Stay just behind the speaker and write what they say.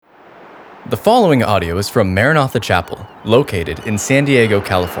The following audio is from Maranatha Chapel, located in San Diego,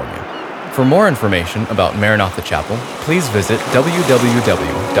 California. For more information about Maranatha Chapel, please visit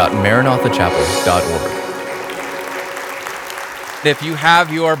www.maranathachapel.org. If you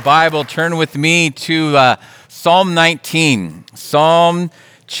have your Bible, turn with me to Psalm 19. Psalm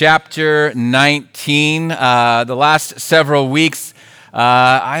chapter 19. The last several weeks,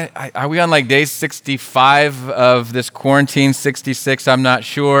 are we on like day 65 of this quarantine? 66, I'm not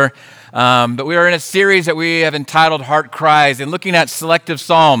sure. But we are in a series that we have entitled Heart Cries and looking at selective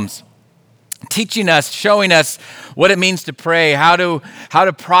psalms, teaching us, showing us what it means to pray, how to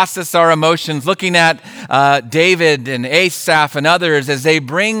process our emotions, looking at David and Asaph and others as they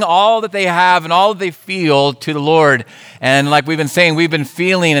bring all that they have and all that they feel to the Lord. And like we've been saying, we've been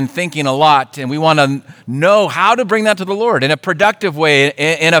feeling and thinking a lot, and we want to know how to bring that to the Lord in a productive way,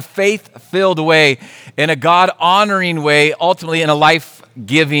 in a faith-filled way, in a God-honoring way, ultimately in a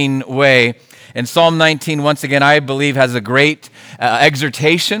life-giving way. And Psalm 19, once again, I believe has a great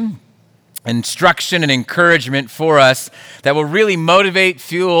exhortation, instruction and encouragement for us that will really motivate,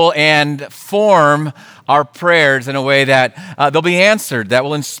 fuel, and form our prayers in a way that they'll be answered, that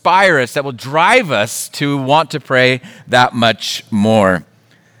will inspire us, that will drive us to want to pray that much more.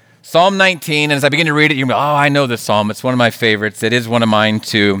 Psalm 19, and as I begin to read it, you're going to go, oh, I know this psalm. It's one of my favorites. It is one of mine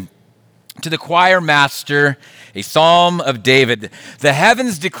too. To the choir master, a psalm of David. The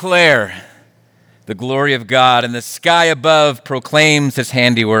heavens declare the glory of God, and the sky above proclaims his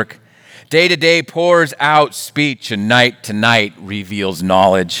handiwork. Day to day pours out speech, and night to night reveals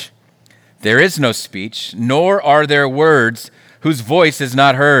knowledge. There is no speech, nor are there words whose voice is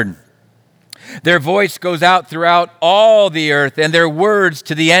not heard. Their voice goes out throughout all the earth, and their words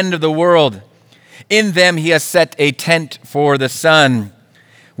to the end of the world. In them he has set a tent for the sun,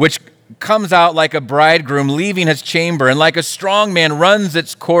 which comes out like a bridegroom leaving his chamber, and like a strong man runs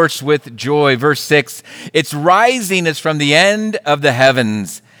its course with joy. Verse 6, its rising is from the end of the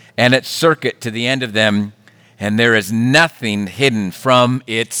heavens, and its circuit to the end of them, and there is nothing hidden from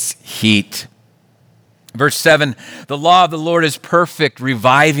its heat. Verse 7, the law of the Lord is perfect,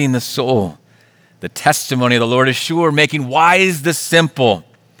 reviving the soul. The testimony of the Lord is sure, making wise the simple.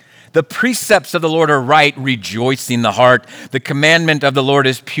 The precepts of the Lord are right, rejoicing the heart. The commandment of the Lord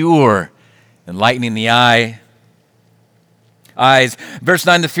is pure, enlightening the eyes. Verse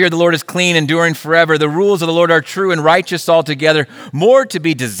 9, the fear of the Lord is clean, enduring forever. The rules of the Lord are true and righteous altogether. More to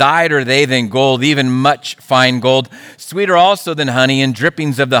be desired are they than gold, even much fine gold. Sweeter also than honey and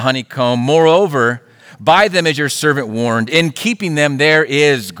drippings of the honeycomb. Moreover, by them is your servant warned. In keeping them there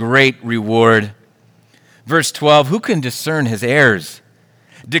is great reward. Verse 12, who can discern his errors?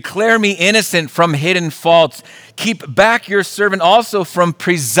 Declare me innocent from hidden faults. Keep back your servant also from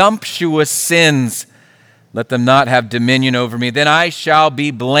presumptuous sins. Let them not have dominion over me. Then I shall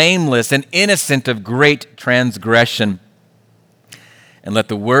be blameless and innocent of great transgression. And let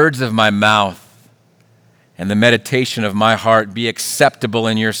the words of my mouth and the meditation of my heart be acceptable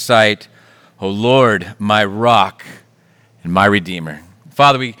in your sight, O Lord, my rock and my redeemer.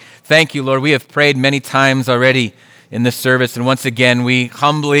 Father, we thank you, Lord. We have prayed many times already in this service, and once again, we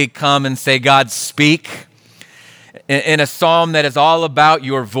humbly come and say, God, speak. In a psalm that is all about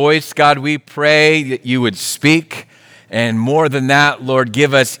your voice, God, we pray that you would speak. And more than that, Lord,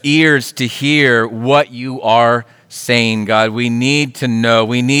 give us ears to hear what you are saying, God. We need to know,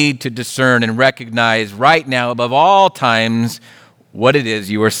 we need to discern and recognize right now, above all times, what it is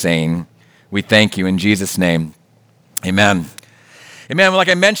you are saying. We thank you in Jesus' name. Amen. Amen. Like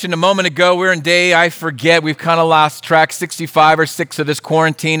I mentioned a moment ago, we're in day, I forget, we've kind of lost track, 65 or 6 of this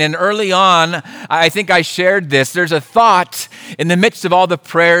quarantine. And early on, I think I shared this. There's a thought in the midst of all the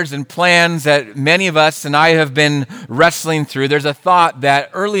prayers and plans that many of us and I have been wrestling through. There's a thought that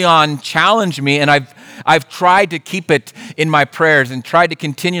early on challenged me, and I've tried to keep it in my prayers and tried to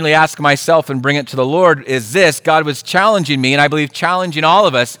continually ask myself and bring it to the Lord, is this: God was challenging me, and I believe challenging all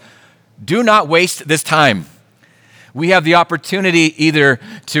of us, do not waste this time. We have the opportunity either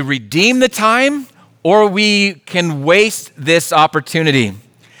to redeem the time or we can waste this opportunity.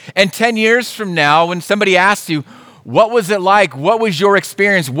 And 10 years from now, when somebody asks you, what was it like? What was your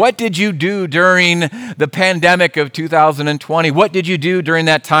experience? What did you do during the pandemic of 2020? What did you do during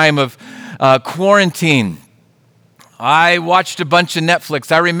that time of quarantine? I watched a bunch of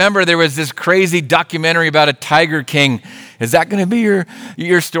Netflix. I remember there was this crazy documentary about a Tiger King. Is that going to be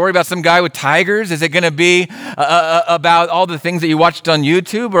your story about some guy with tigers? Is it going to be about all the things that you watched on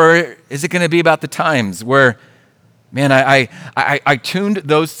YouTube? Or is it going to be about the times where, man, I tuned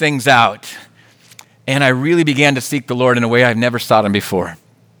those things out and I really began to seek the Lord in a way I've never sought him before?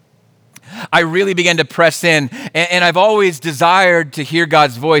 I really began to press in, and I've always desired to hear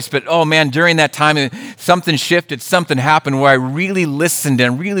God's voice, but oh man, during that time, something shifted, something happened where I really listened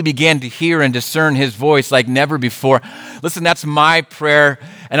and really began to hear and discern his voice like never before. Listen, that's my prayer,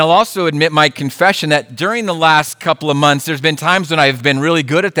 and I'll also admit my confession that during the last couple of months, there's been times when I've been really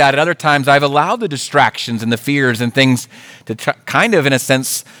good at that, and other times I've allowed the distractions and the fears and things to kind of, in a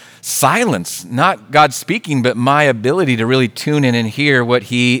sense, silence, not God speaking, but my ability to really tune in and hear what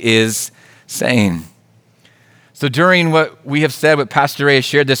he is saying. So during what we have said, what Pastor Ray has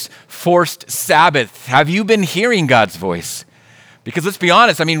shared, this forced Sabbath, have you been hearing God's voice? Because let's be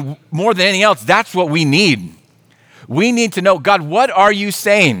honest, I mean, more than anything else, that's what we need. We need to know, God, what are you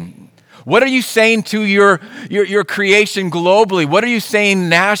saying? What are you saying to your creation globally? What are you saying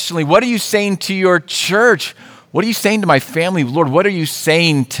nationally? What are you saying to your church? What are you saying to my family? Lord, what are you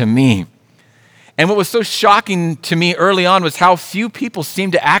saying to me? And what was so shocking to me early on was how few people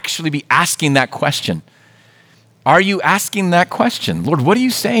seem to actually be asking that question. Are you asking that question? Lord, what are you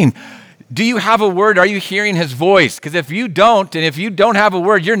saying? Do you have a word? Are you hearing his voice? Because if you don't, and if you don't have a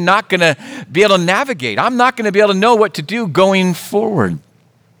word, you're not going to be able to navigate. I'm not going to be able to know what to do going forward.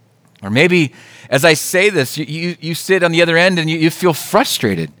 Or maybe as I say this, you sit on the other end and you feel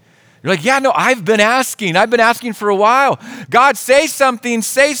frustrated. You're like, yeah, no, I've been asking for a while. God, say something,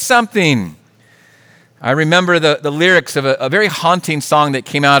 say something. I remember the lyrics of a very haunting song that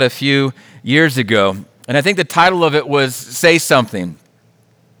came out a few years ago. And I think the title of it was Say Something.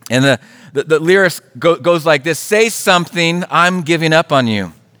 And the lyrics goes like this: say something, I'm giving up on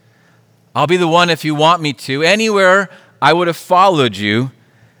you. I'll be the one if you want me to. Anywhere I would have followed you.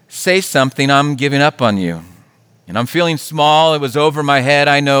 Say something, I'm giving up on you. And I'm feeling small, it was over my head,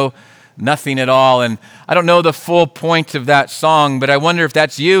 I know nothing at all. And I don't know the full point of that song, but I wonder if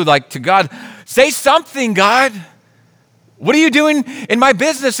that's you, like to God, say something, God. What are you doing in my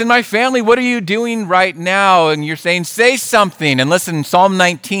business, in my family? What are you doing right now? And you're saying, say something. And listen, Psalm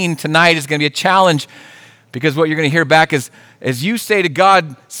 19 tonight is going to be a challenge, because what you're going to hear back is, as you say to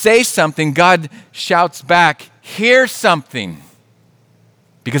God, say something, God shouts back, hear something,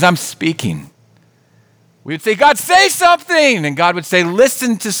 because I'm speaking. We would say, God, say something. And God would say,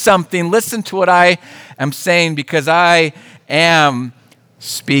 listen to something. Listen to what I am saying, because I am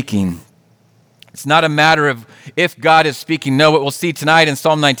speaking. It's not a matter of if God is speaking. No, what we'll see tonight in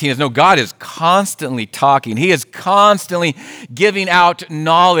Psalm 19 is no, God is constantly talking. He is constantly giving out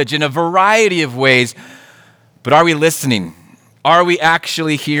knowledge in a variety of ways. But are we listening? Are we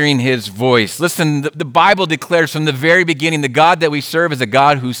actually hearing his voice? Listen, the Bible declares from the very beginning the God that we serve is a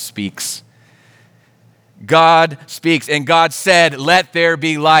God who speaks. God speaks, and God said, let there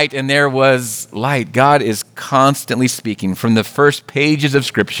be light, and there was light. God is constantly speaking. From the first pages of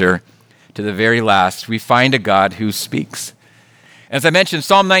Scripture to the very last, we find a God who speaks. As I mentioned,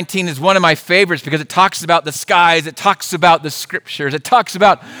 Psalm 19 is one of my favorites because it talks about the skies, it talks about the Scriptures, it talks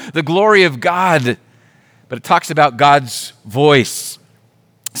about the glory of God, but it talks about God's voice.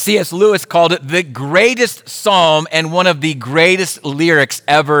 C.S. Lewis called it the greatest psalm and one of the greatest lyrics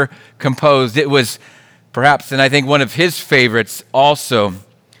ever composed. It was perhaps, and I think one of his favorites also.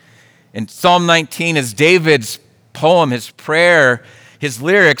 And Psalm 19 is David's poem, his prayer, his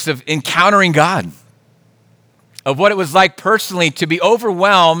lyrics of encountering God, of what it was like personally to be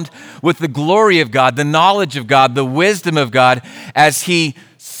overwhelmed with the glory of God, the knowledge of God, the wisdom of God, as he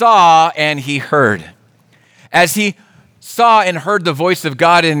saw and he heard. As he saw and heard the voice of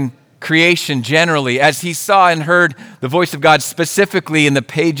God in creation generally, as he saw and heard the voice of God specifically in the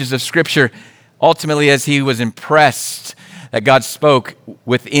pages of Scripture, ultimately, as he was impressed that God spoke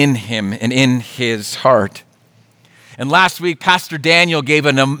within him and in his heart. And last week, Pastor Daniel gave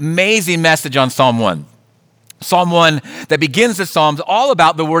an amazing message on Psalm 1. Psalm 1 that begins the Psalms all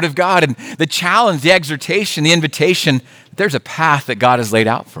about the Word of God and the challenge, the exhortation, the invitation. There's a path that God has laid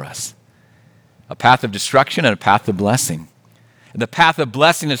out for us. A path of destruction and a path of blessing. And the path of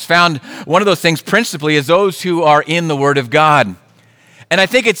blessing is found, one of those things principally, is those who are in the Word of God. And I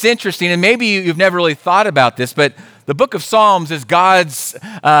think it's interesting, and maybe you've never really thought about this, but the book of Psalms is God's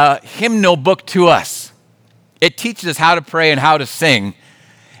hymnal book to us. It teaches us how to pray and how to sing.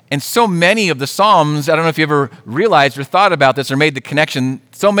 And so many of the Psalms, I don't know if you ever realized or thought about this or made the connection,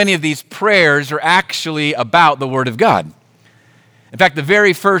 so many of these prayers are actually about the Word of God. In fact, the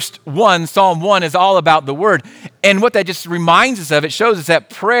very first one, Psalm 1, is all about the Word. And what that just reminds us of, it shows us that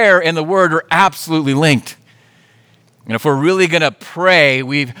prayer and the Word are absolutely linked. And if we're really going to pray,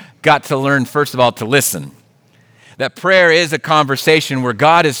 we've got to learn, first of all, to listen. That prayer is a conversation where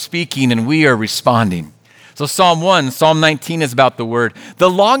God is speaking and we are responding. So Psalm 1, Psalm 19 is about the Word. The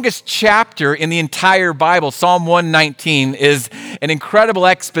longest chapter in the entire Bible, Psalm 119, is an incredible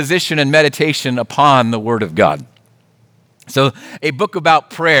exposition and meditation upon the Word of God. So a book about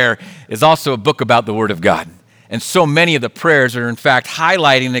prayer is also a book about the Word of God. And so many of the prayers are in fact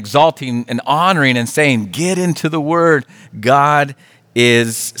highlighting, exalting, and honoring and saying, get into the Word. God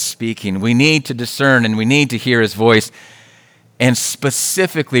is speaking. We need to discern and we need to hear His voice. And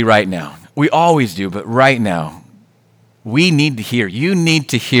specifically right now, we always do, but right now, we need to hear. You need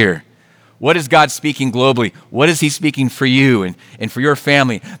to hear. What is God speaking globally? What is He speaking for you and for your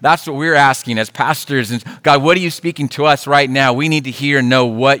family? That's what we're asking as pastors. And God, what are you speaking to us right now? We need to hear and know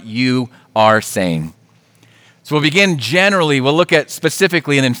what you are saying. So we'll begin generally, we'll look at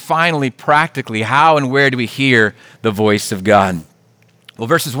specifically, and then finally practically, how and where do we hear the voice of God? Well,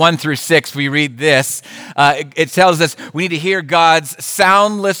 verses 1 through 6, we read this. It tells us we need to hear God's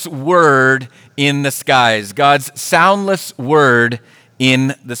soundless word in the skies. God's soundless word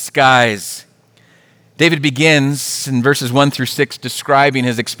in the skies. David begins in verses 1 through 6 describing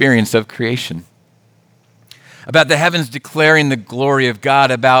his experience of creation, about the heavens declaring the glory of God,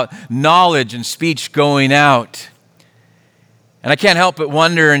 about knowledge and speech going out. And I can't help but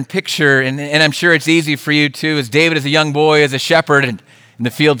wonder and picture, and I'm sure it's easy for you too, as David as a young boy, as a shepherd in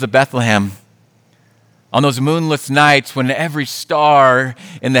the fields of Bethlehem, on those moonless nights when every star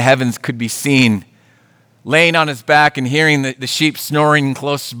in the heavens could be seen, laying on his back and hearing the sheep snoring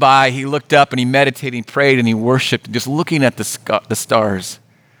close by, he looked up and he meditated, he prayed, and he worshiped, just looking at the stars.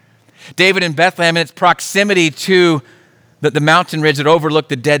 David in Bethlehem, in its proximity to the mountain ridge that overlooked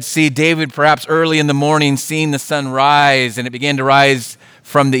the Dead Sea, David perhaps early in the morning seeing the sun rise, and it began to rise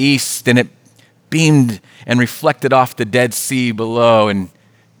from the east, and it beamed and reflected off the Dead Sea below, and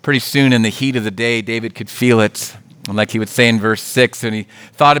pretty soon in the heat of the day, David could feel it. And like he would say in verse 6, and he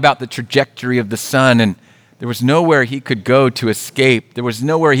thought about the trajectory of the sun, and there was nowhere he could go to escape. There was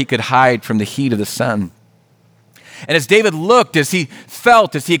nowhere he could hide from the heat of the sun. And as David looked, as he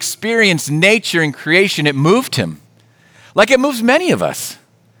felt, as he experienced nature and creation, it moved him, like it moves many of us.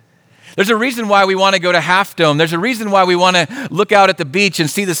 There's a reason why we want to go to Half Dome. There's a reason why we want to look out at the beach and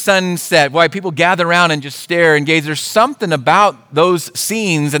see the sunset, why people gather around and just stare and gaze. There's something about those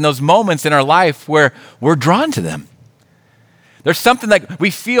scenes and those moments in our life where we're drawn to them. There's something like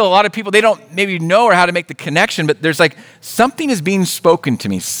we feel, a lot of people, they don't maybe know or how to make the connection, but there's like something is being spoken to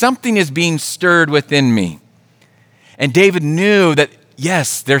me. Something is being stirred within me. And David knew that,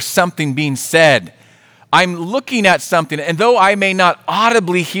 yes, there's something being said. I'm looking at something, and though I may not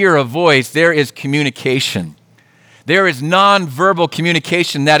audibly hear a voice, there is communication. There is nonverbal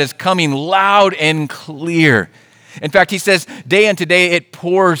communication that is coming loud and clear. In fact, he says, day unto day it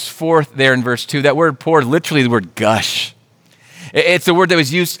pours forth there in verse 2. That word pour, literally the word gush. It's a word that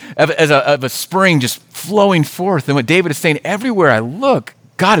was used of a spring just flowing forth. And what David is saying, everywhere I look,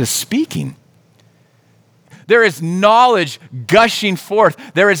 God is speaking. There is knowledge gushing forth.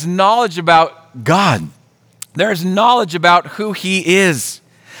 There is knowledge about God. There is knowledge about who He is.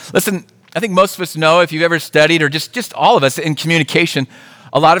 Listen, I think most of us know, if you've ever studied, or just all of us in communication,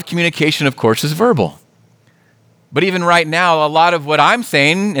 a lot of communication, of course, is verbal. But even right now, a lot of what I'm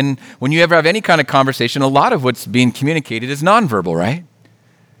saying, and when you ever have any kind of conversation, a lot of what's being communicated is nonverbal, right?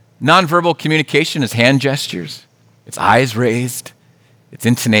 Nonverbal communication is hand gestures. It's eyes raised. It's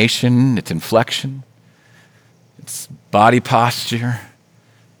intonation. It's inflection. It's body posture.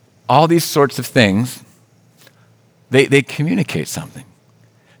 All these sorts of things, they communicate something.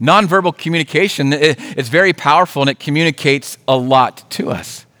 Nonverbal communication, it's very powerful, and it communicates a lot to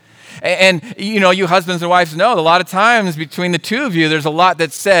us. And, you know, you husbands and wives know a lot of times between the two of you, there's a lot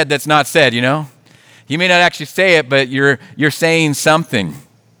that's said that's not said, you know? You may not actually say it, but you're saying something.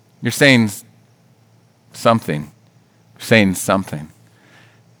 You're saying something. You're saying something.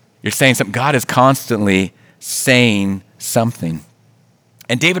 You're saying something. God is constantly saying something.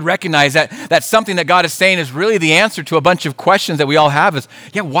 And David recognized that something that God is saying is really the answer to a bunch of questions that we all have is,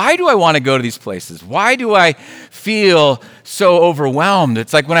 why do I want to go to these places? Why do I feel so overwhelmed?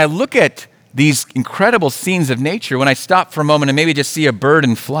 It's like when I look at these incredible scenes of nature, when I stop for a moment and maybe just see a bird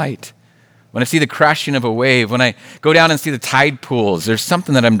in flight, when I see the crashing of a wave, when I go down and see the tide pools, there's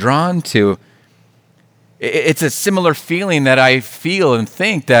something that I'm drawn to. It's a similar feeling that I feel and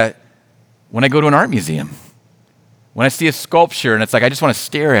think that when I go to an art museum. When I see a sculpture and it's like I just want to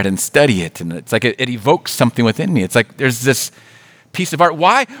stare at it and study it, and it's like it evokes something within me. It's like there's this piece of art.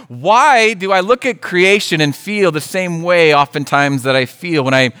 Why do I look at creation and feel the same way oftentimes that I feel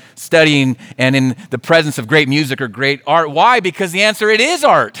when I'm studying and in the presence of great music or great art? Why? Because the answer, it is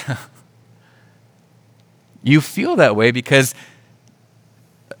art. You feel that way because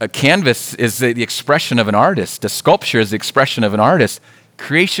a canvas is the expression of an artist. A sculpture is the expression of an artist.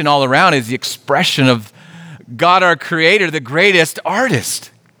 Creation all around is the expression of God, our creator, the greatest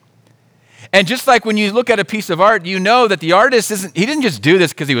artist. And just like when you look at a piece of art, you know that the artist he didn't just do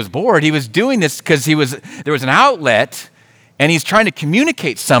this because he was bored. He was doing this because there was an outlet, and he's trying to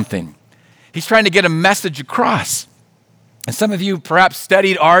communicate something. He's trying to get a message across. And some of you perhaps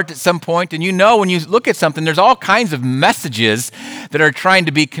studied art at some point, and you know when you look at something, there's all kinds of messages that are trying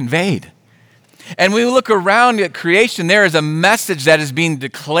to be conveyed. And when we look around at creation, there is a message that is being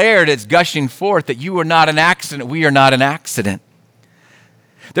declared, it's gushing forth, that you are not an accident, we are not an accident.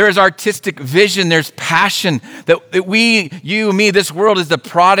 There is artistic vision, there's passion, that we, you, me, this world is the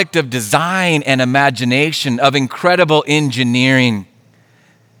product of design and imagination, of incredible engineering.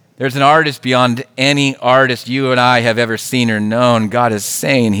 There's an artist beyond any artist you and I have ever seen or known. God is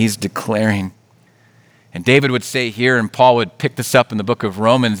saying, he's declaring. And David would say here, and Paul would pick this up in the book of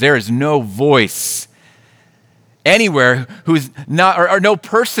Romans, there is no voice anywhere who's not, or no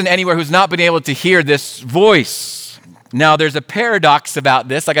person anywhere who's not been able to hear this voice. Now, there's a paradox about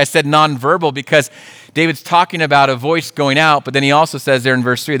this, like I said, nonverbal, because David's talking about a voice going out, but then he also says there in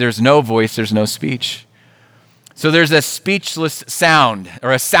verse 3, there's no voice, there's no speech. So there's a speechless sound,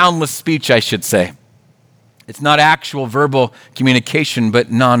 or a soundless speech, I should say. It's not actual verbal communication, but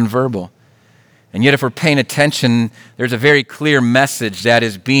nonverbal. And yet if we're paying attention, there's a very clear message that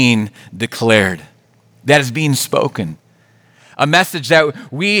is being declared, that is being spoken. A message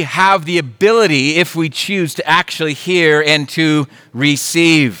that we have the ability, if we choose, to actually hear and to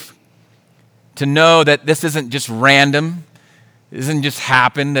receive. To know that this isn't just random, it doesn't just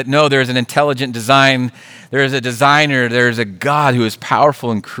happen, that no, there's an intelligent design, there is a designer, there is a God who is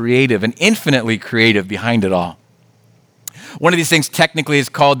powerful and creative and infinitely creative behind it all. One of these things technically is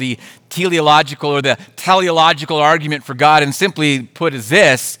called the teleological or the teleological argument for God, and simply put is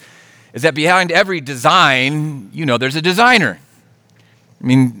this, is that behind every design, there's a designer. I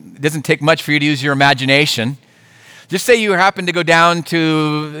mean, it doesn't take much for you to use your imagination. Just say you happen to go down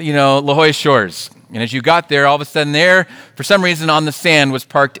to, La Jolla Shores. And as you got there, all of a sudden there, for some reason on the sand, was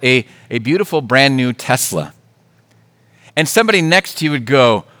parked a beautiful brand new Tesla. And somebody next to you would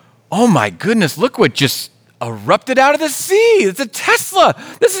go, oh my goodness, look what just erupted out of the sea. It's a Tesla.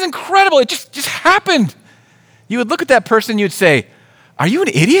 This is incredible. It just happened. You would look at that person, you'd say, are you an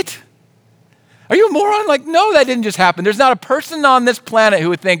idiot? Are you a moron? Like, no, that didn't just happen. There's not a person on this planet who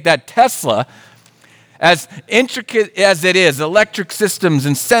would think that Tesla, as intricate as it is, electric systems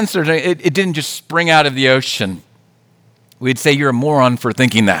and sensors, it didn't just spring out of the ocean. We'd say you're a moron for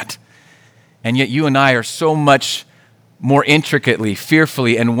thinking that. And yet you and I are so much more intricately,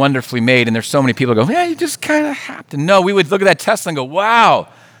 fearfully, and wonderfully made. And there's so many people who go, yeah, you just kind of happened. No, we would look at that Tesla and go, wow.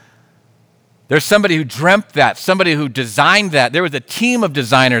 There's somebody who dreamt that, somebody who designed that. There was a team of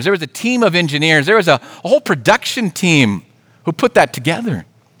designers. There was a team of engineers. There was a whole production team who put that together.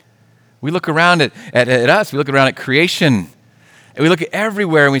 We look around at us. We look around at creation. And we look at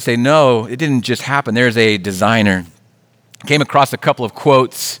everywhere and we say, no, it didn't just happen. There's a designer. I came across a couple of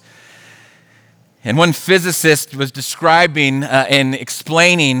quotes. And one physicist was describing and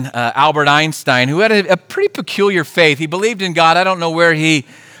explaining Albert Einstein, who had a pretty peculiar faith. He believed in God. I don't know where he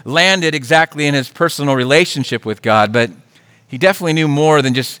landed exactly in his personal relationship with God, but he definitely knew more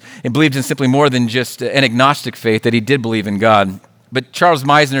than just, and believed in simply more than just an agnostic faith, that he did believe in God. But Charles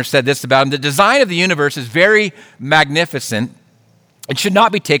Meisner said this about him: the design of the universe is very magnificent and should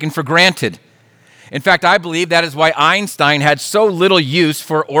not be taken for granted. In fact, I believe that is why Einstein had so little use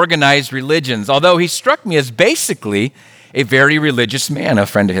for organized religions, although he struck me as basically a very religious man, a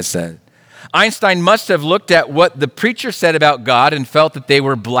friend of his said. Einstein must have looked at what the preacher said about God and felt that they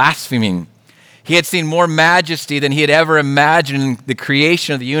were blaspheming. He had seen more majesty than he had ever imagined in the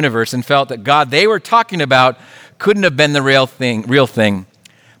creation of the universe and felt that God they were talking about couldn't have been the real thing.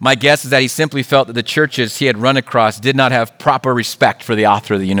 My guess is that he simply felt that the churches he had run across did not have proper respect for the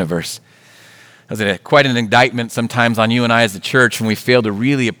author of the universe. That's quite an indictment sometimes on you and I as a church when we fail to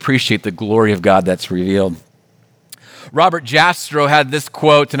really appreciate the glory of God that's revealed. Robert Jastrow had this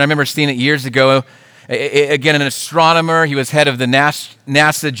quote, and I remember seeing it years ago. Again, an astronomer. He was head of the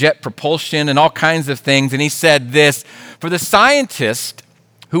NASA Jet Propulsion and all kinds of things. And he said this: for the scientist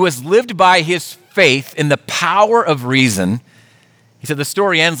who has lived by his faith in the power of reason, he said the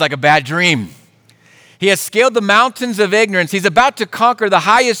story ends like a bad dream. He has scaled the mountains of ignorance. He's about to conquer the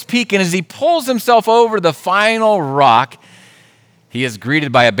highest peak. And as he pulls himself over the final rock, he is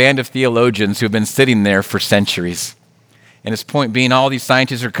greeted by a band of theologians who have been sitting there for centuries. And his point being, all these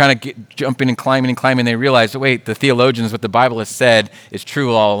scientists are kind of jumping and climbing. They realize, wait, the theologians, what the Bible has said is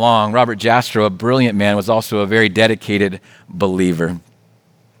true all along. Robert Jastrow, a brilliant man, was also a very dedicated believer.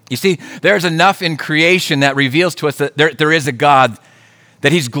 You see, there's enough in creation that reveals to us that there is a God,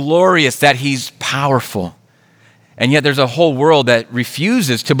 that he's glorious, that he's powerful. And yet there's a whole world that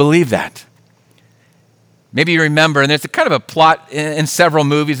refuses to believe that. Maybe you remember, and there's a kind of a plot in several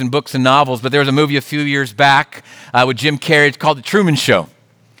movies and books and novels, but there was a movie a few years back with Jim Carrey. It's called The Truman Show.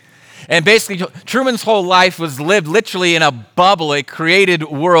 And basically, Truman's whole life was lived literally in a bubble, a created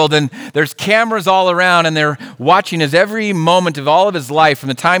world, and there's cameras all around, and they're watching his every moment of all of his life, from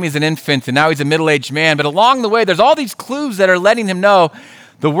the time he's an infant and now he's a middle-aged man. But along the way, there's all these clues that are letting him know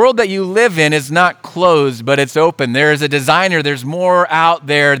the world that you live in is not closed, but it's open. There is a designer. There's more out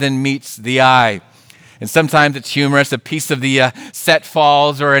there than meets the eye. And sometimes it's humorous. A piece of the set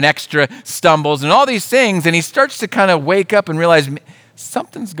falls or an extra stumbles and all these things. And he starts to kind of wake up and realize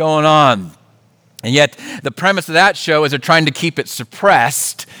something's going on. And yet the premise of that show is they're trying to keep it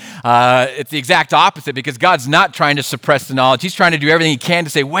suppressed. It's the exact opposite, because God's not trying to suppress the knowledge. He's trying to do everything he can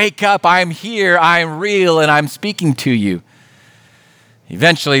to say, wake up, I'm here, I'm real, and I'm speaking to you.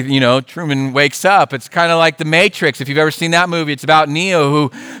 Eventually, Truman wakes up. It's kind of like The Matrix. If you've ever seen that movie, it's about Neo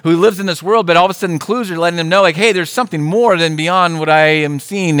who lives in this world, but all of a sudden clues are letting him know, like, hey, there's something more than beyond what I am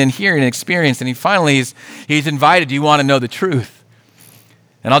seeing and hearing and experiencing. And he finally he's invited, do you want to know the truth?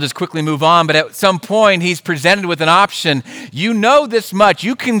 And I'll just quickly move on, but at some point he's presented with an option. You know this much.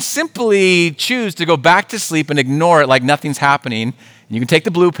 You can simply choose to go back to sleep and ignore it like nothing's happening. You can take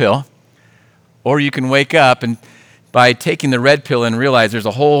the blue pill, or you can wake up and by taking the red pill and realize there's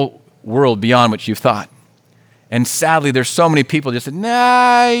a whole world beyond what you've thought. And sadly, there's so many people just say,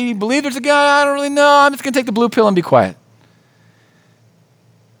 nah, you believe there's a God? I don't really know. I'm just going to take the blue pill and be quiet.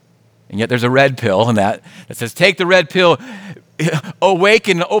 And yet there's a red pill in that says, take the red pill,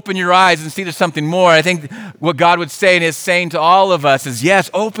 awaken, open your eyes and see there's something more. I think what God would say and is saying to all of us is, yes,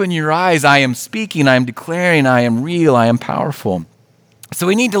 open your eyes. I am speaking. I am declaring. I am real. I am powerful. So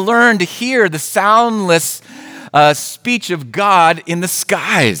we need to learn to hear the soundless speech of God in the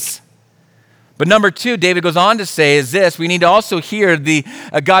skies. But number two, David goes on to say is this: we need to also hear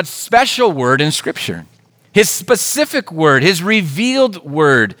God's special word in Scripture, his specific word, his revealed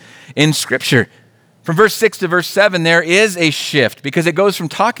word in Scripture. From verse 6 to verse 7, there is a shift, because it goes from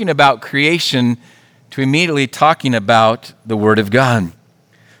talking about creation to immediately talking about the word of God.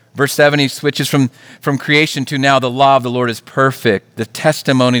 Verse 7, he switches from creation to now the law of the Lord is perfect. The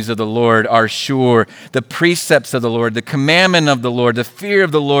testimonies of the Lord are sure. The precepts of the Lord, the commandment of the Lord, the fear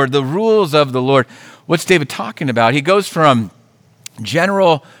of the Lord, the rules of the Lord. What's David talking about? He goes from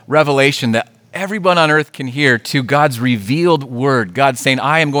general revelation that everyone on earth can hear to God's revealed word. God saying,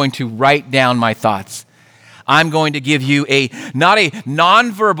 I am going to write down my thoughts. I'm going to give you not a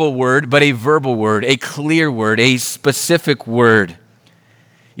nonverbal word, but a verbal word, a clear word, a specific word.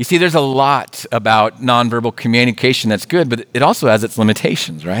 You see, there's a lot about nonverbal communication that's good, but it also has its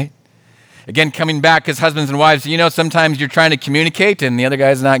limitations, right? Again, coming back as husbands and wives, sometimes you're trying to communicate and the other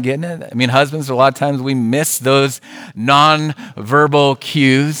guy's not getting it. I mean, husbands, a lot of times we miss those nonverbal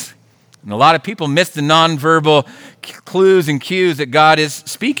cues. And a lot of people miss the nonverbal clues and cues that God is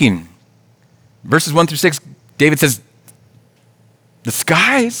speaking. Verses 1 through 6, David says, the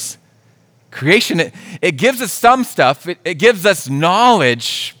skies, creation, it gives us some stuff. It gives us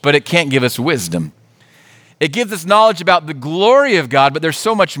knowledge, but it can't give us wisdom. It gives us knowledge about the glory of God, but there's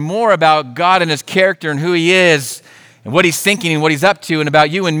so much more about God and his character and who he is and what he's thinking and what he's up to and about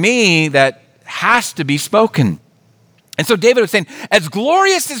you and me that has to be spoken. And so David was saying, as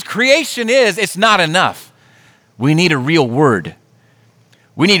glorious as creation is, it's not enough. We need a real word.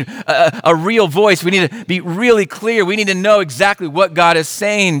 We need a real voice. We need to be really clear. We need to know exactly what God is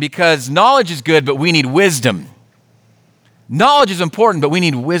saying, because knowledge is good, but we need wisdom. Knowledge is important, but we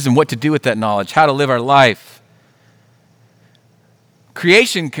need wisdom, what to do with that knowledge, how to live our life.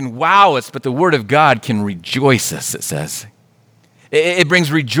 Creation can wow us, but the word of God can rejoice us, it says. It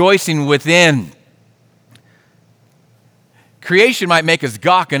brings rejoicing within. Creation might make us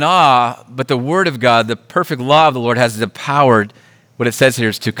gawk and awe, but the word of God, the perfect law of the Lord, has the power. What it says here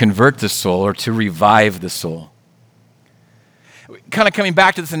is to convert the soul or to revive the soul. Kind of coming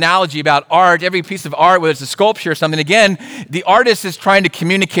back to this analogy about art, every piece of art, whether it's a sculpture or something, again, the artist is trying to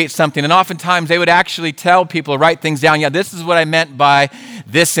communicate something, and oftentimes they would actually tell people, write things down, yeah, this is what I meant by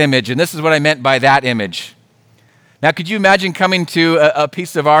this image, and this is what I meant by that image. Now, could you imagine coming to a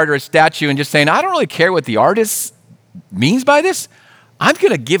piece of art or a statue and just saying, I don't really care what the artist means by this. I'm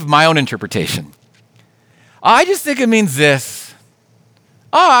going to give my own interpretation. I just think it means this.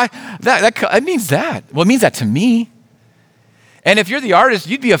 It means that. Well, it means that to me. And if you're the artist,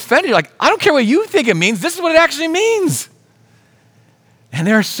 you'd be offended. You're like, I don't care what you think it means. This is what it actually means. And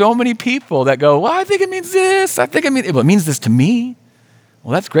there are so many people that go, well, I think it means this. It means this to me.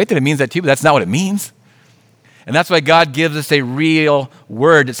 Well, that's great that it means that to you, but that's not what it means. And that's why God gives us a real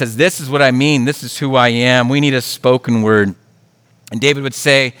word that says, this is what I mean, this is who I am. We need a spoken word. And David would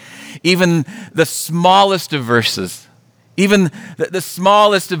say, even the smallest of verses, even the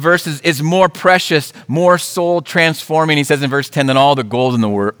smallest of verses is more precious, more soul transforming, he says in verse 10, than all the gold in the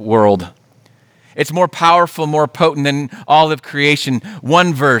world. It's more powerful, more potent than all of creation.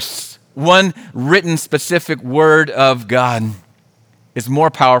 One verse, one written specific word of God is more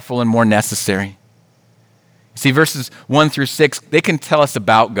powerful and more necessary. See, verses 1 through 6, they can tell us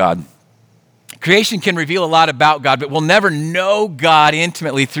about God. Creation can reveal a lot about God, but we'll never know God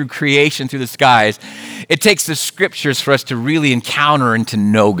intimately through creation, through the skies. It takes the scriptures for us to really encounter and to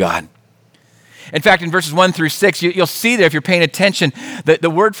know God. In fact, in verses 1 through 6, you'll see there, if you're paying attention, that the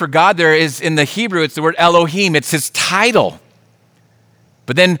word for God there is, in the Hebrew, it's the word Elohim. It's his title.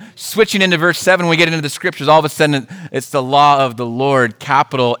 But then switching into verse 7, when we get into the scriptures, all of a sudden it's the law of the Lord,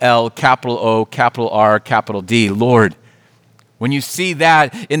 capital L, capital O, capital R, capital D, Lord. When you see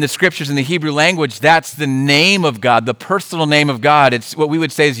that in the scriptures in the Hebrew language, that's the name of God, the personal name of God. It's what we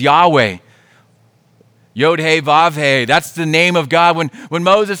would say is Yahweh. Yod-He, Vav-He. That's the name of God. When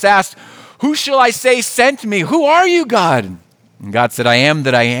Moses asked, who shall I say sent me? Who are you, God? And God said, I am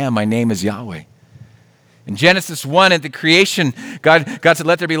that I am. My name is Yahweh. In Genesis 1, at the creation, God said,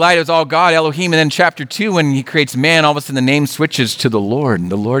 let there be light. It was all God, Elohim. And then chapter 2, when he creates man, all of a sudden the name switches to the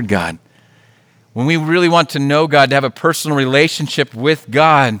Lord God. When we really want to know God, to have a personal relationship with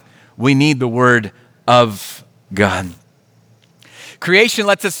God, we need the word of God. Creation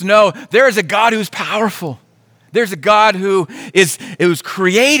lets us know there is a God who's powerful. There's a God who is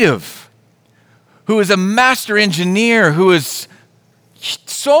creative, who is a master engineer, who is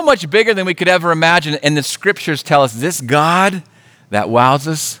so much bigger than we could ever imagine. And the scriptures tell us this God that wows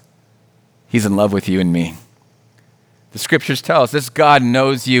us, he's in love with you and me. The scriptures tell us this God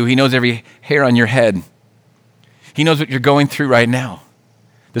knows you. He knows every hair on your head. He knows what you're going through right now.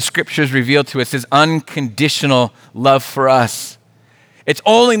 The scriptures reveal to us his unconditional love for us. It's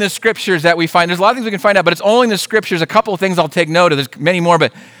only in the scriptures that we find, there's a lot of things we can find out, but it's only in the scriptures, a couple of things I'll take note of. There's many more,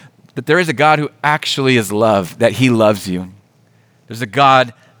 but that there is a God who actually is love, that he loves you. There's a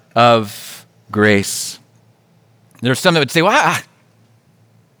God of grace. There's some that would say, well, I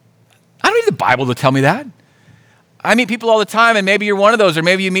don't need the Bible to tell me that. I meet people all the time, and maybe you're one of those, or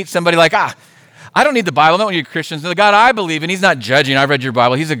maybe you meet somebody like, I don't need the Bible. I don't want you Christians. The God I believe in, he's not judging. I've read your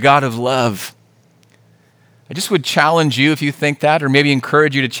Bible. He's a God of love. I just would challenge you if you think that, or maybe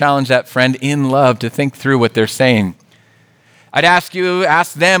encourage you to challenge that friend in love to think through what they're saying. I'd ask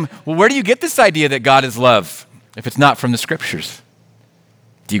them, well, where do you get this idea that God is love if it's not from the scriptures?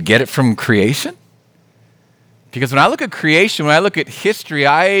 Do you get it from creation? Because when I look at creation, when I look at history,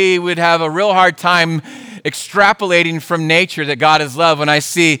 I would have a real hard time extrapolating from nature that God is love when I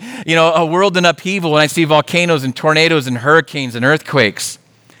see, a world in upheaval, when I see volcanoes and tornadoes and hurricanes and earthquakes.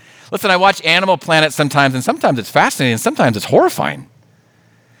 Listen, I watch Animal Planet sometimes, and sometimes it's fascinating, and sometimes it's horrifying.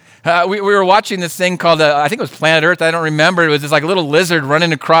 We were watching this thing called, I think it was Planet Earth, I don't remember. It was this like little lizard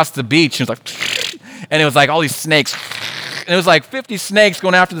running across the beach, and it was like all these snakes. And it was like 50 snakes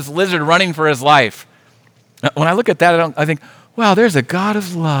going after this lizard running for his life. When I look at that, I think, wow, there's a God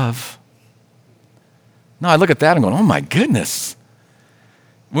of love. No, I look at that and go, oh my goodness.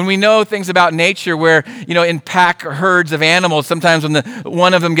 When we know things about nature where, in pack herds of animals, sometimes when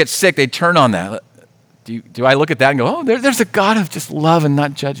one of them gets sick, they turn on that. Do I look at that and go, oh, there's a God of just love and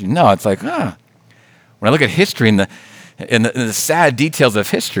not judging? No, it's like, When I look at history and the sad details of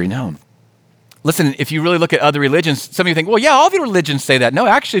history, no. Listen, if you really look at other religions, some of you think, well, yeah, all the religions say that. No,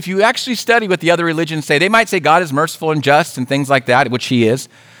 actually, if you actually study what the other religions say, they might say God is merciful and just and things like that, which he is.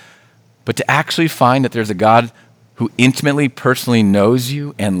 But to actually find that there's a God who intimately, personally knows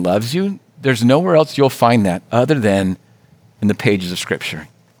you and loves you, there's nowhere else you'll find that other than in the pages of Scripture.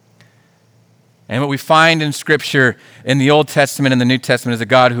 And what we find in Scripture, in the Old Testament and the New Testament, is a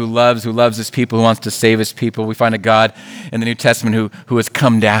God who loves his people, who wants to save his people. We find a God in the New Testament who has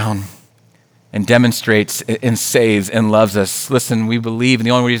come down and demonstrates and saves and loves us. Listen, we believe, and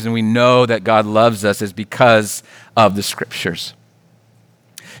the only reason we know that God loves us is because of the Scriptures.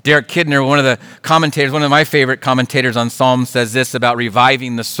 Derek Kidner, one of the commentators, one of my favorite commentators on Psalms, says this about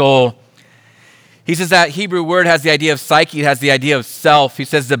reviving the soul. He says that Hebrew word has the idea of psyche, it has the idea of self. He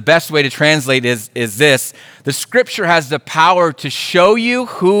says the best way to translate is this: the Scripture has the power to show you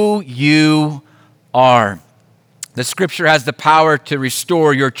who you are. The Scripture has the power to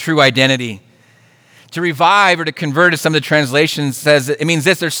restore your true identity, To revive or to convert, as some of the translations says, it means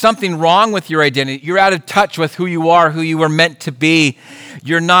this: there's something wrong with your identity. You're out of touch with who you were meant to be.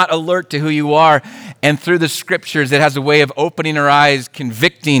 You're not alert to who you are. And through the scriptures, it has a way of opening our eyes,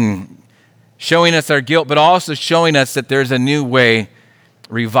 convicting, showing us our guilt, but also showing us that there's a new way,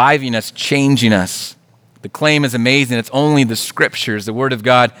 reviving us, changing us. The claim is amazing. It's only the scriptures, the word of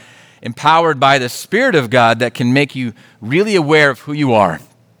God, empowered by the Spirit of God, that can make you really aware of who you are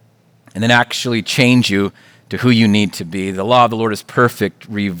and then actually change you to who you need to be. The law of the Lord is perfect,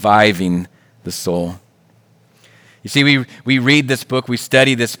 reviving the soul. You see, we read this book, we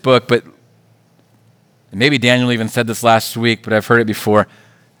study this book, but maybe Daniel even said this last week, but I've heard it before.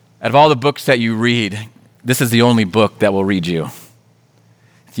 Out of all the books that you read, this is the only book that will read you.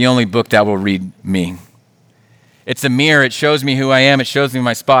 It's the only book that will read me. It's a mirror. It shows me who I am. It shows me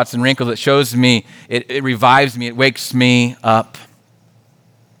my spots and wrinkles. It shows me, it revives me. It wakes me up.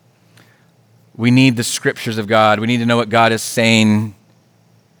 We need the scriptures of God. We need to know what God is saying.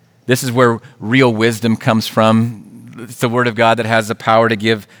 This is where real wisdom comes from. It's the word of God that has the power to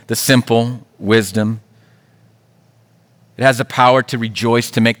give the simple wisdom. It has the power to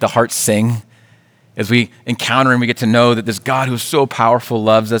rejoice, to make the heart sing. As we encounter and we get to know that this God who is so powerful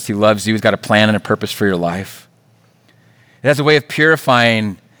loves us, he loves you, he's got a plan and a purpose for your life. It has a way of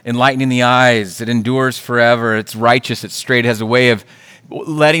purifying, enlightening the eyes. It endures forever. It's righteous, it's straight. It has a way of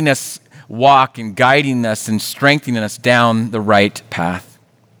letting us walk and guiding us and strengthening us down the right path.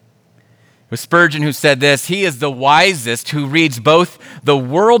 It was Spurgeon who said this: he is the wisest who reads both the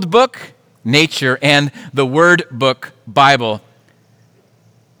world book, nature, and the word book, Bible,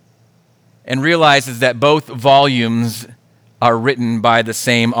 and realizes that both volumes are written by the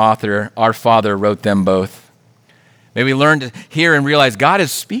same author. Our Father wrote them both. May we learn to hear and realize God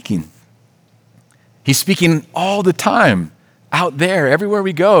is speaking. He's speaking all the time. Out there, everywhere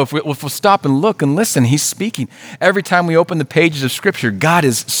we go, if we'll stop and look and listen, he's speaking. Every time we open the pages of Scripture, God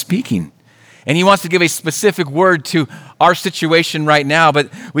is speaking. And he wants to give a specific word to our situation right now, but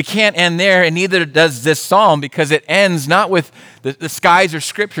we can't end there, and neither does this psalm, because it ends not with the skies or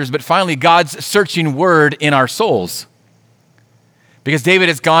Scriptures, but finally God's searching word in our souls. Because David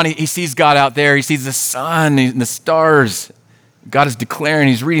has gone, he sees God out there, he sees the sun and the stars. God is declaring,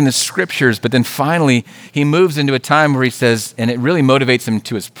 he's reading the scriptures, but then finally he moves into a time where he says, and it really motivates him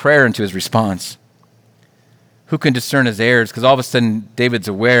to his prayer and to his response. Who can discern his errors? Because all of a sudden David's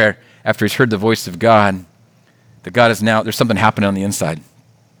aware, after he's heard the voice of God, that God is now, there's something happening on the inside.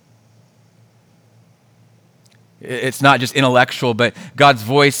 It's not just intellectual, but God's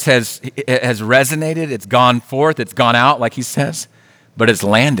voice has resonated, it's gone forth, it's gone out, like he says, but it's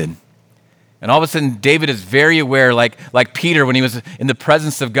landed. And all of a sudden, David is very aware, like Peter when he was in the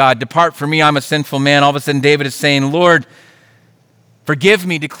presence of God. Depart from me, I'm a sinful man. All of a sudden, David is saying, Lord, forgive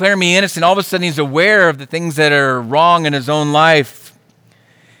me, declare me innocent. All of a sudden, he's aware of the things that are wrong in his own life.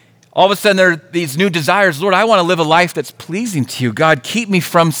 All of a sudden, there are these new desires. Lord, I want to live a life that's pleasing to you. God, keep me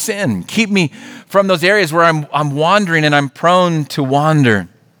from sin. Keep me from those areas where I'm wandering and I'm prone to wander.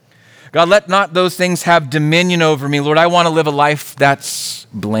 God, let not those things have dominion over me. Lord, I want to live a life that's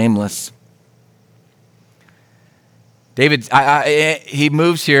blameless. David, he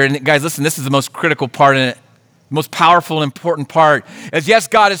moves here, and guys, listen, this is the most critical part in it, most powerful and important part. As yes,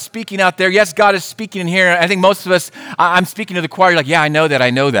 God is speaking out there. Yes, God is speaking in here. I think most of us, I'm speaking to the choir, like, yeah, I know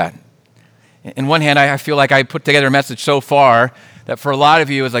that. In one hand, I feel like I put together a message so far that for a lot of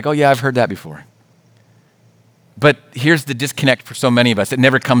you, it's like, oh yeah, I've heard that before. But here's the disconnect for so many of us. It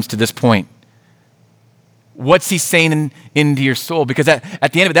never comes to this point. What's he saying into your soul? Because at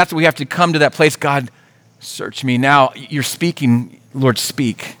the end of it, that's what we have to come to that place. God, search me now. You're speaking, Lord,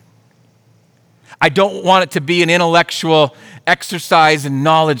 speak. I don't want it to be an intellectual exercise in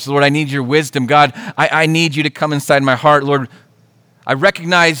knowledge. Lord, I need your wisdom. God, I need you to come inside my heart. Lord, I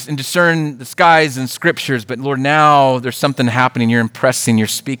recognize and discern the skies and scriptures, but Lord, now there's something happening. You're impressing, you're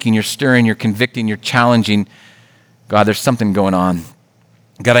speaking, you're stirring, you're convicting, you're challenging. God, there's something going on.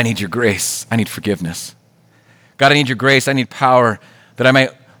 God, I need your grace. I need forgiveness. God, I need your grace. I need power that I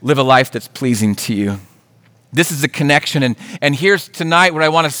might live a life that's pleasing to you. This is the connection. And here's tonight what I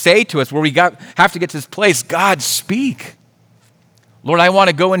want to say to us, where we have to get to this place. God, speak. Lord, I want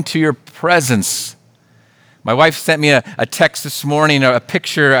to go into your presence. My wife sent me a text this morning, a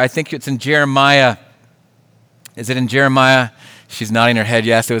picture. I think it's in Jeremiah. Is it in Jeremiah? She's nodding her head.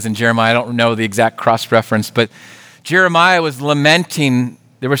 Yes, it was in Jeremiah. I don't know the exact cross-reference, but Jeremiah was lamenting.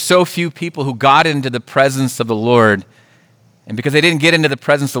 There were so few people who got into the presence of the Lord. And because they didn't get into the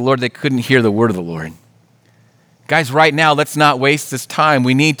presence of the Lord, they couldn't hear the word of the Lord. Guys, right now, let's not waste this time.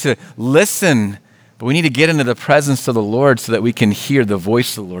 We need to listen, but we need to get into the presence of the Lord so that we can hear the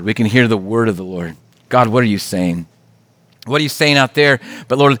voice of the Lord. We can hear the word of the Lord. God, what are you saying? What are you saying out there?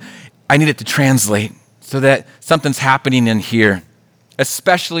 But Lord, I need it to translate so that something's happening in here.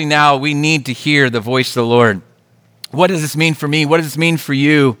 Especially now, we need to hear the voice of the Lord. What does this mean for me? What does this mean for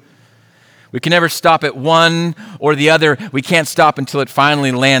you? We can never stop at one or the other. We can't stop until it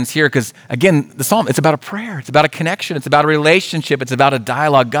finally lands here because, again, the psalm, it's about a prayer. It's about a connection. It's about a relationship. It's about a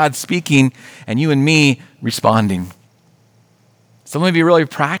dialogue. God speaking and you and me responding. So let me be really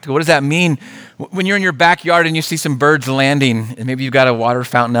practical. What does that mean? When you're in your backyard and you see some birds landing, and maybe you've got a water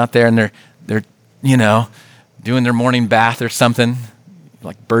fountain out there and they're doing their morning bath or something,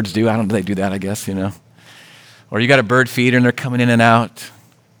 like birds do. I don't know if they do that, I guess, Or you got a bird feeder and they're coming in and out.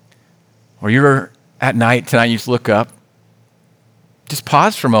 Or you're at night tonight, you just look up. Just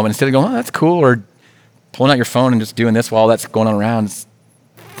pause for a moment instead of going, oh, that's cool, or pulling out your phone and just doing this while that's going on around. Just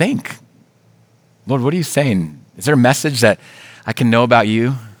think, Lord, what are you saying? Is there a message that I can know about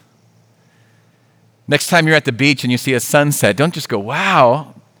you? Next time you're at the beach and you see a sunset, don't just go,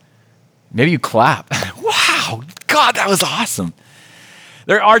 wow. Maybe you clap. Wow, God, that was awesome.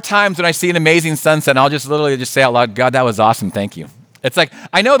 There are times when I see an amazing sunset and I'll just literally just say out loud, God, that was awesome, thank you. It's like,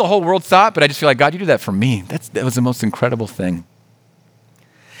 I know the whole world saw it, but I just feel like, God, you did that for me. That was the most incredible thing.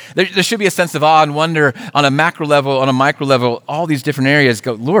 There should be a sense of awe and wonder on a macro level, on a micro level, all these different areas.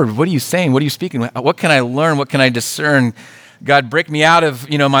 Go, Lord, what are you saying? What are you speaking? What can I learn? What can I discern? God, break me out of,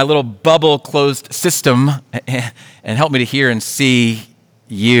 my little bubble closed system and help me to hear and see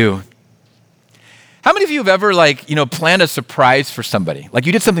you. How many of you have ever planned a surprise for somebody? Like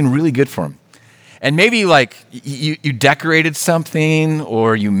you did something really good for them. And maybe you decorated something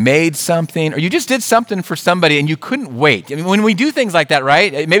or you made something or you just did something for somebody and you couldn't wait. I mean, when we do things like that,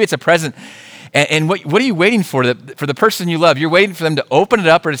 right? Maybe it's a present. And what are you waiting for? For the person you love. You're waiting for them to open it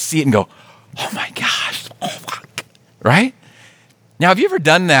up or to see it and go, oh my gosh, right? Now, have you ever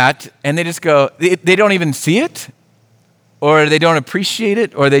done that and they just go, they don't even see it or they don't appreciate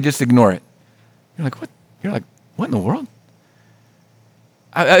it or they just ignore it? You're like, what? You're like, what in the world?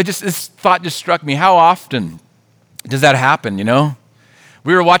 This thought just struck me. How often does that happen,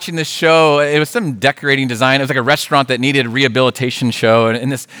 We were watching this show. It was some decorating design. It was like a restaurant that needed a rehabilitation show.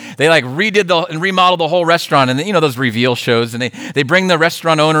 And they redid and remodeled the whole restaurant. And those reveal shows. And they bring the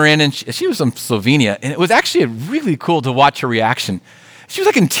restaurant owner in. And she was from Slovenia. And it was actually really cool to watch her reaction. She was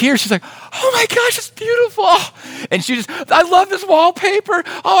like in tears. She's like, oh my gosh, it's beautiful. Oh. And she just, I love this wallpaper.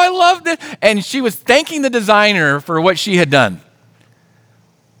 Oh, I loved it. And she was thanking the designer for what she had done.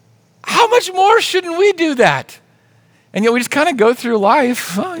 How much more shouldn't we do that? And we just kind of go through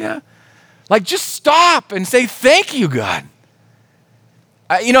life. Oh, yeah. Just stop and say, thank you, God.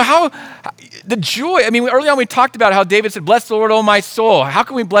 How the joy, early on we talked about how David said, bless the Lord, oh my soul. How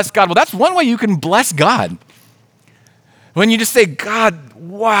can we bless God? Well, that's one way you can bless God. When you just say, God,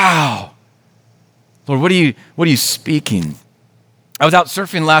 wow. Lord, what are you speaking? I was out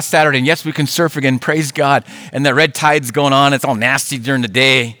surfing last Saturday, and yes, we can surf again, praise God. And the red tide's going on. It's all nasty during the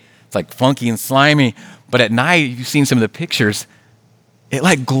day. It's like funky and slimy. But at night, you've seen some of the pictures,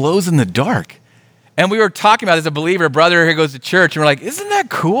 it glows in the dark. And we were talking about, as a believer, a brother here goes to church, and we're like, isn't that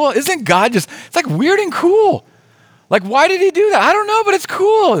cool? Isn't God it's weird and cool. Why did he do that? I don't know, but it's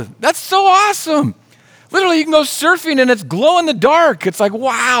cool. That's so awesome. Literally, you can go surfing and it's glow in the dark. It's like,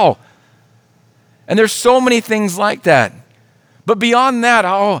 wow. And there's so many things like that. But beyond that,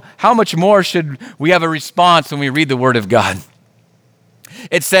 how much more should we have a response when we read the Word of God?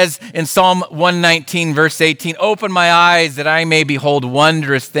 It says in Psalm 119, verse 18, open my eyes that I may behold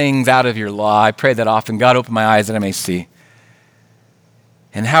wondrous things out of your law. I pray that often. God, open my eyes that I may see.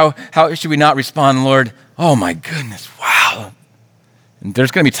 And how should we not respond, Lord? Oh my goodness, wow. And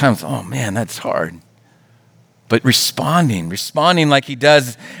there's going to be times, oh man, that's hard. But responding like he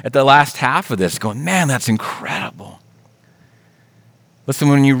does at the last half of this, going, man, that's incredible. Listen,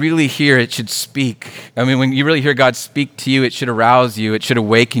 when you really hear it should speak. When you really hear God speak to you, it should arouse you. It should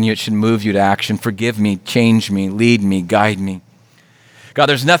awaken you. It should move you to action. Forgive me, change me, lead me, guide me. God,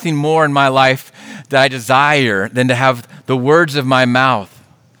 there's nothing more in my life that I desire than to have the words of my mouth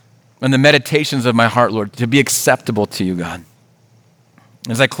and the meditations of my heart, Lord, to be acceptable to you, God.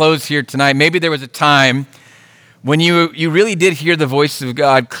 As I close here tonight, maybe there was a time when you really did hear the voice of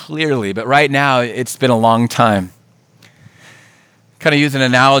God clearly, but right now it's been a long time. Kind of use an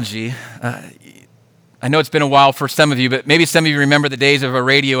analogy. I know it's been a while for some of you, but maybe some of you remember the days of a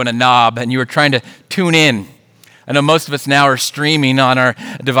radio and a knob, and you were trying to tune in. I know most of us now are streaming on our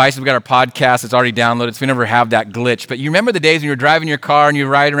devices. We've got our podcast. It's already downloaded, so we never have that glitch. But you remember the days when you were driving your car and you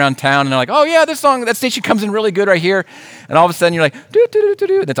ride around town, and they're like, oh yeah, this song, that station comes in really good right here. And all of a sudden you're like,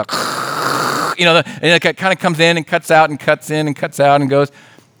 do-do-do-do-do, and it's like, and it kind of comes in and cuts out and cuts in and cuts out and goes.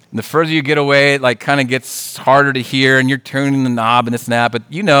 And the further you get away, it like kind of gets harder to hear, and you're turning the knob and this and that. But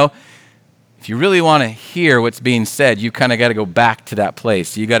you know, if you really want to hear what's being said, you kind of got to go back to that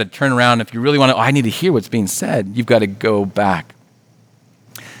place. You got to turn around. If you really want to, I need to hear what's being said, you've got to go back.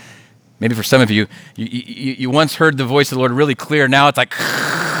 Maybe for some of you, you once heard the voice of the Lord really clear. Now it's like,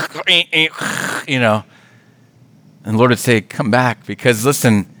 you know. And the Lord would say, come back. Because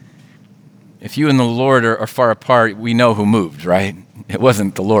listen, if you and the Lord are far apart, we know who moved, right? It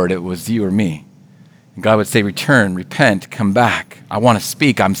wasn't the Lord. It was you or me. And God would say, return, repent, come back. I want to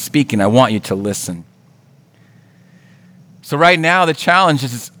speak. I'm speaking. I want you to listen. So right now, the challenge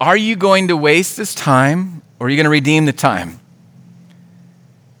is, are you going to waste this time, or are you going to redeem the time?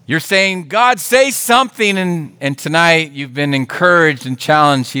 You're saying, God, say something, and tonight you've been encouraged and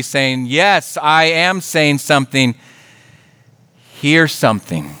challenged. He's saying, yes, I am saying something. Hear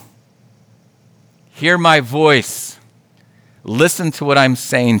something. Hear my voice. Listen to what I'm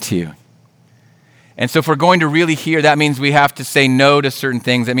saying to you. And so if we're going to really hear, that means we have to say no to certain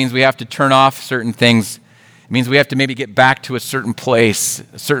things. That means we have to turn off certain things. It means we have to maybe get back to a certain place,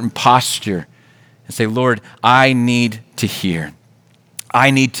 a certain posture, and say, Lord, I need to hear.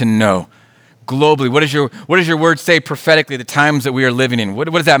 I need to know. Globally, what does your word say prophetically, the times that we are living in?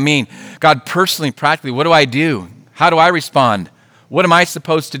 What does that mean? God, personally, practically, what do I do? How do I respond? What am I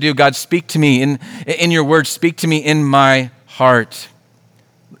supposed to do? God, speak to me in your word. Speak to me in my heart.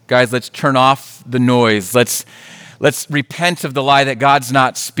 Guys, let's turn off the noise. Let's repent of the lie that God's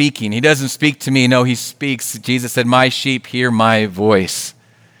not speaking. He doesn't speak to me. No, he speaks. Jesus said, my sheep hear my voice.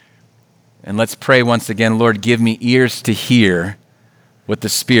 And let's pray once again, Lord, give me ears to hear what the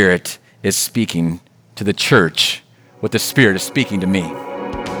Spirit is speaking to the church, what the Spirit is speaking to me.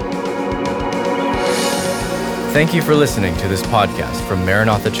 Thank you for listening to this podcast from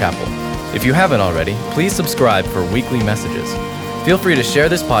Maranatha Chapel. If you haven't already, please subscribe for weekly messages. Feel free to share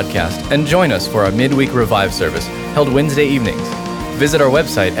this podcast and join us for our midweek Revive service held Wednesday evenings. Visit our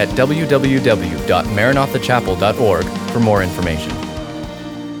website at www.maranathachapel.org for more information.